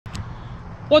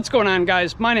What's going on,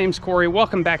 guys? My name's Corey.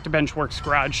 Welcome back to Benchworks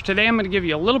Garage. Today I'm going to give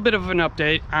you a little bit of an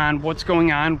update on what's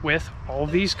going on with all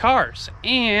of these cars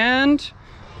and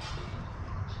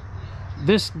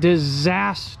this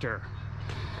disaster.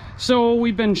 So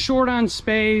we've been short on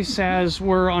space as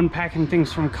we're unpacking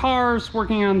things from cars,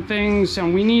 working on things,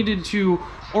 and we needed to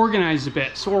organize a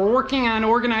bit. So we're working on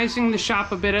organizing the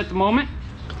shop a bit at the moment,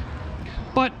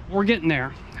 but we're getting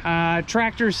there.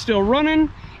 Tractor's still running,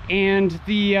 and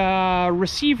the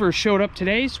receiver showed up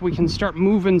today, so we can start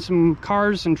moving some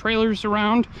cars and trailers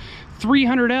around.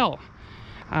 300L.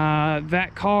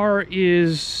 That car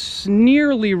is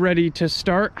nearly ready to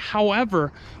start.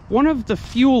 However, one of the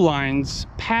fuel lines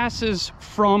passes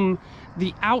from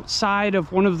the outside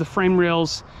of one of the frame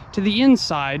rails to the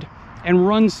inside and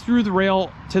runs through the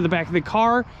rail to the back of the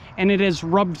car, and it has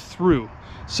rubbed through.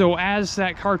 So as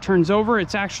that car turns over,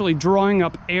 it's actually drawing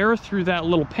up air through that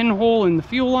little pinhole in the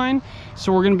fuel line.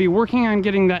 So we're going to be working on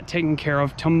getting that taken care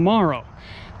of tomorrow.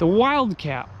 The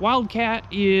Wildcat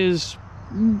is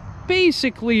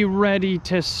basically ready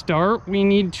to start. We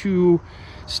need to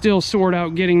still sort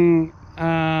out getting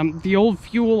the old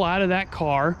fuel out of that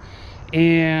car,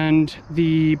 and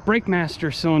the brake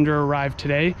master cylinder arrived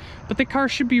today, but the car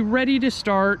should be ready to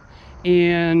start,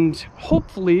 and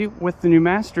hopefully with the new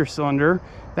master cylinder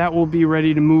that will be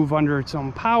ready to move under its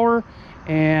own power,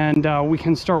 and we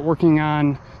can start working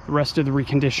on the rest of the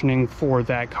reconditioning for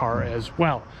that car as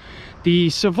well. The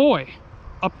Savoy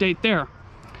update there.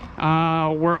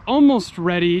 We're almost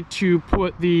ready to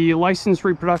put the license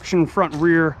reproduction front and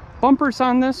rear bumpers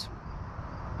on this.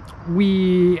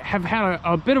 We have had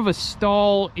a bit of a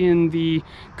stall in the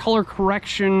color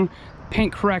correction,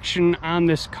 paint correction on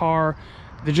this car.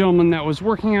 The gentleman that was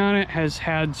working on it has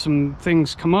had some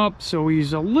things come up, so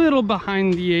he's a little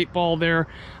behind the 8 ball there.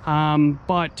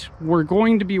 But we're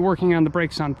going to be working on the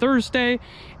brakes on Thursday,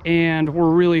 and we're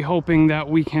really hoping that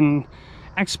we can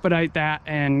expedite that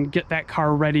and get that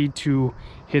car ready to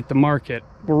hit the market.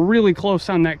 We're really close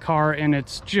on that car, and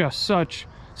it's just such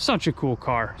a cool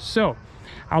car. So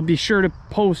I'll be sure to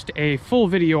post a full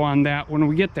video on that when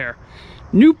we get there.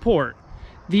 Newport.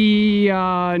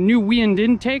 The new wind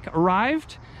intake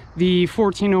arrived. The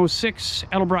 1406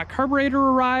 Edelbrock carburetor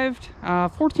arrived.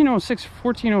 1406,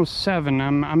 1407,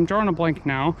 I'm drawing a blank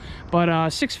now. But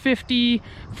 650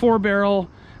 4-barrel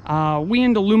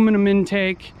wind aluminum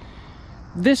intake.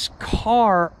 This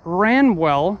car ran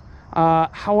well.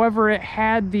 However, it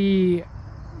had the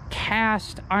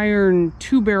cast iron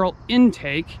 2-barrel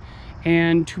intake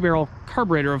and 2-barrel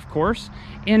carburetor, of course,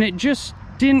 and it just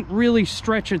didn't really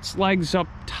stretch its legs up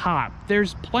top.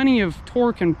 There's plenty of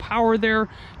torque and power there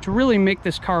to really make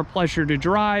this car a pleasure to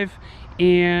drive,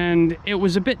 and it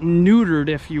was a bit neutered,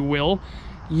 if you will,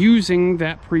 using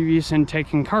that previous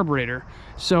intake and carburetor.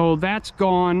 So that's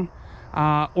gone,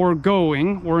 or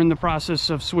going. We're in the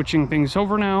process of switching things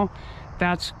over now.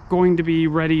 That's going to be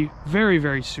ready very,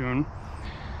 very soon.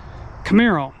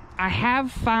 Camaro. I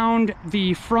have found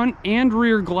the front and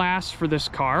rear glass for this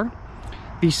car.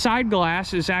 The side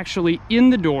glass is actually in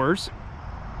the doors,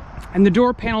 and the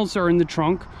door panels are in the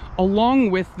trunk, along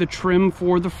with the trim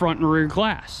for the front and rear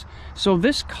glass. So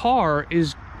this car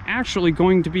is actually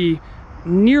going to be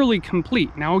nearly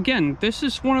complete. Now again, this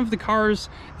is one of the cars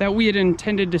that we had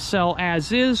intended to sell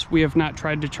as is. We have not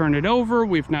tried to turn it over.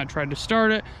 We've not tried to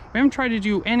start it. We haven't tried to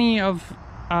do any of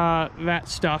that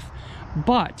stuff.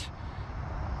 But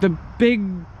the big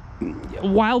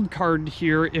wild card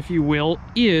here, if you will,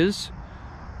 is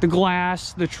the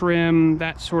glass, the trim,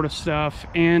 that sort of stuff,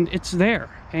 and it's there,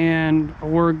 and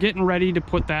we're getting ready to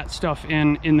put that stuff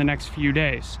in the next few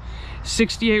days.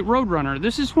 68 Roadrunner.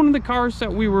 This is one of the cars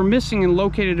that we were missing and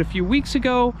located a few weeks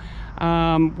ago.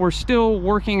 We're still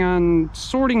working on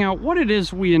sorting out what it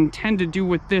is we intend to do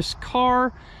with this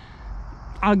car.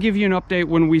 I'll give you an update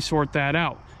when we sort that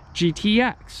out.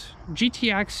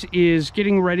 GTX is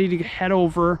getting ready to head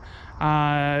over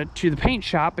to the paint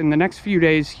shop in the next few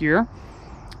days here,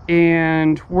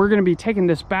 and we're going to be taking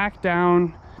this back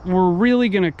down. We're really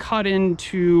going to cut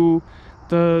into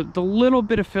the little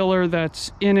bit of filler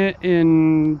that's in it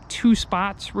in 2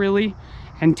 spots really,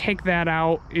 and take that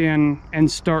out and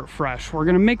start fresh. We're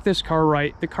going to make this car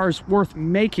right. The car's worth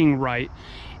making right,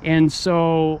 and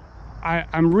so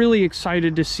I'm really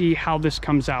excited to see how this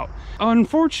comes out.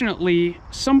 Unfortunately,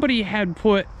 somebody had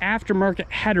put aftermarket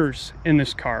headers in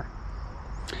this car,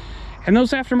 and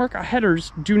those aftermarket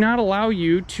headers do not allow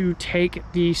you to take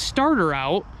the starter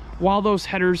out while those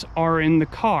headers are in the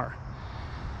car.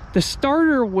 The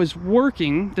starter was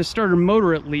working, the starter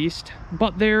motor at least,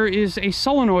 but there is a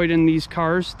solenoid in these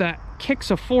cars that kicks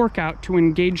a fork out to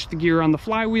engage the gear on the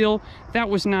flywheel. That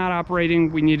was not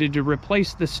operating. We needed to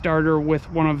replace the starter with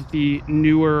one of the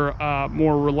newer,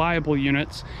 more reliable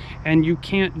units, and you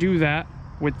can't do that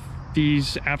with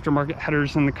these aftermarket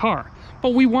headers in the car.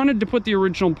 But we wanted to put the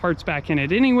original parts back in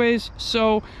it anyways,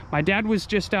 so my dad was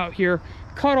just out here,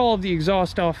 cut all of the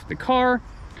exhaust off the car,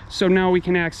 so now we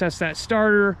can access that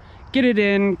starter, get it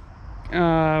in,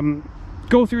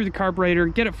 go through the carburetor,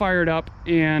 get it fired up,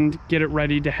 and get it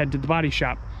ready to head to the body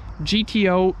shop.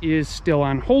 GTO is still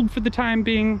on hold for the time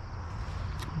being,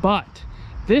 but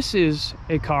this is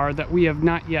a car that we have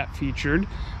not yet featured.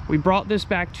 We brought this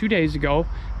back 2 days ago.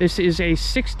 This is a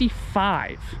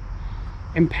 65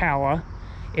 Impala.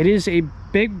 It is a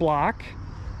big block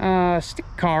stick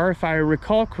car, if I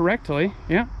recall correctly.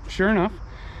 Yeah, sure enough.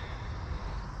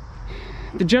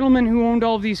 The gentleman who owned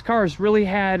all of these cars really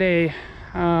had a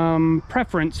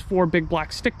preference for big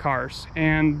block stick cars,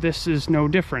 and this is no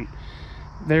different.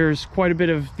 There's quite a bit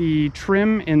of the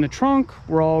trim in the trunk.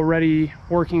 We're already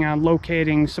working on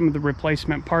locating some of the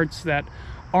replacement parts that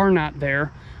are not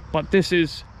there, but this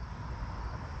is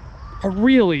a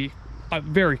really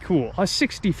very cool, a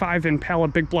 65 Impala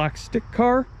big block stick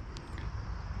car.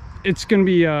 It's going to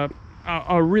be a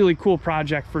really cool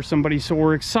project for somebody, so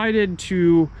we're excited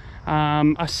to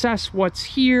assess what's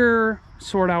here,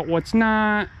 sort out what's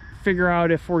not, figure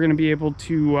out if we're going to be able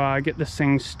to get this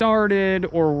thing started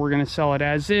or we're going to sell it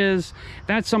as is.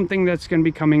 That's something that's going to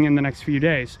be coming in the next few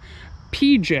days.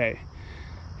 PJ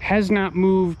has not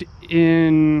moved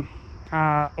in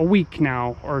a week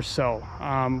now or so.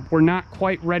 We're not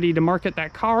quite ready to market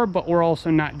that car, but we're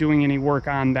also not doing any work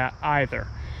on that either.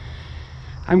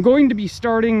 I'm going to be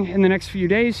starting in the next few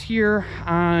days here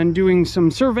on doing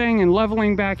some surveying and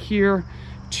leveling back here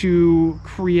to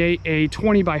create a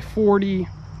 20 by 40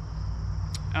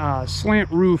 slant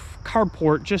roof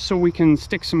carport, just so we can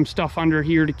stick some stuff under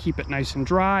here to keep it nice and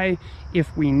dry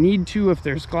if we need to, if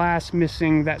there's glass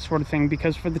missing, that sort of thing,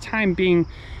 because for the time being,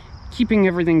 keeping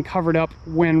everything covered up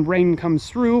when rain comes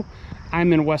through.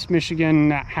 I'm in West Michigan.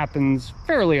 That happens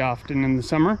fairly often in the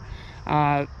summer.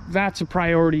 That's a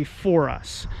priority for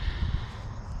us.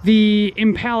 The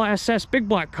Impala SS big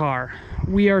block car,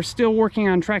 we are still working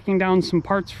on tracking down some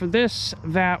parts for this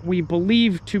that we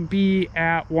believe to be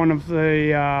at one of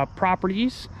the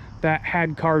properties that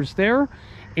had cars there,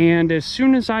 and as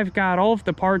soon as I've got all of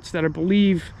the parts that I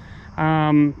believe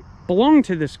belong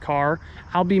to this car,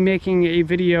 I'll be making a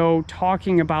video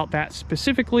talking about that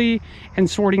specifically and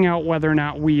sorting out whether or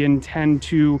not we intend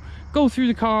to go through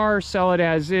the car, sell it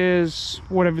as is,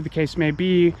 whatever the case may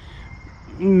be.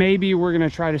 Maybe we're going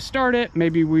to try to start it,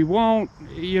 maybe we won't.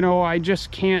 You know, I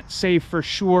just can't say for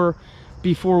sure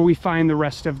before we find the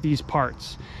rest of these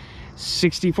parts.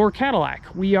 64 Cadillac,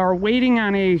 we are waiting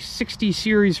on a 60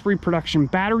 series reproduction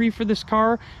battery for this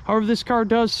car. However, this car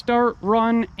does start,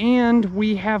 run, and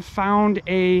we have found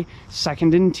a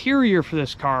second interior for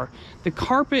this car. The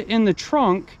carpet in the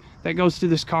trunk that goes to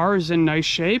this car is in nice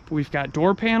shape. We've got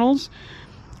door panels.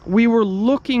 We were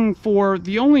looking for,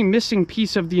 the only missing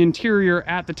piece of the interior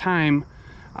at the time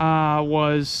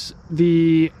was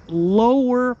the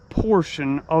lower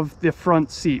portion of the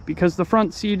front seat, because the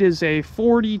front seat is a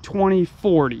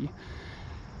 40-20-40.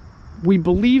 We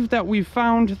believe that we've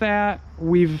found that.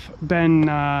 We've been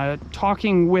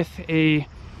talking with a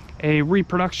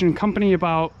reproduction company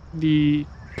about the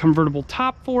convertible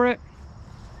top for it,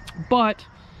 but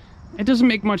it doesn't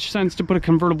make much sense to put a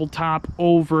convertible top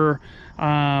over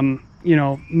you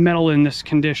know, metal in this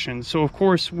condition. So of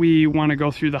course we want to go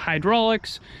through the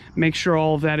hydraulics, make sure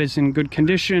all of that is in good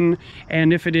condition,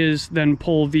 and if it is, then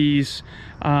pull these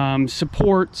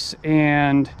supports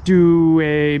and do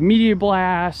a media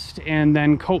blast and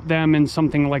then coat them in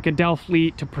something like a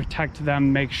Delfleet to protect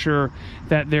them, make sure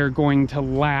that they're going to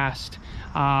last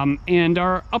and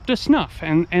are up to snuff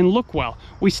and look well.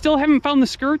 We still haven't found the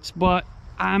skirts, but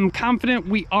I'm confident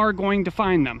we are going to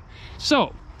find them.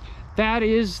 So that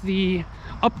is the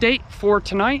update for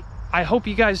tonight. I hope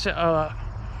you guys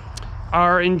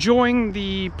are enjoying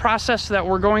the process that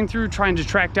we're going through, trying to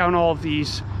track down all of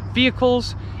these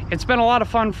vehicles. It's been a lot of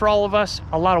fun for all of us,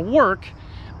 a lot of work,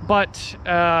 but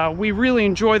we really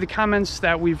enjoy the comments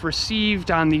that we've received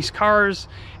on these cars.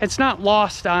 It's not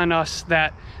lost on us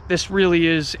that this really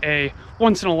is a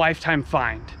once-in-a-lifetime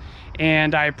find,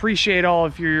 and I appreciate all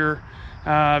of your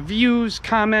views,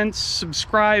 comments,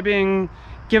 subscribing,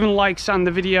 giving likes on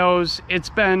the videos. It's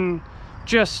been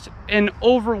just an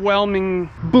overwhelming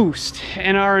boost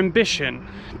in our ambition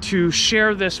to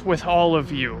share this with all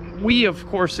of you. We of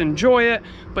course enjoy it,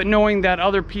 but knowing that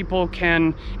other people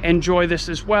can enjoy this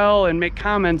as well and make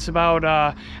comments about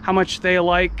how much they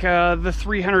like the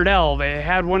 300L, they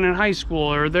had one in high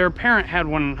school, or their parent had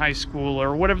one in high school,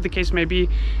 or whatever the case may be,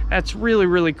 that's really,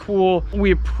 really cool. We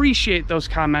appreciate those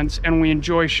comments and we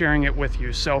enjoy sharing it with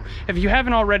you. So if you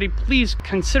haven't already, please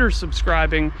consider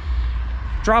subscribing,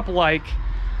 drop a like,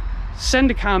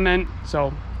 send a comment.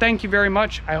 So thank you very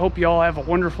much. I hope you all have a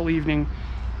wonderful evening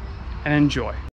and enjoy.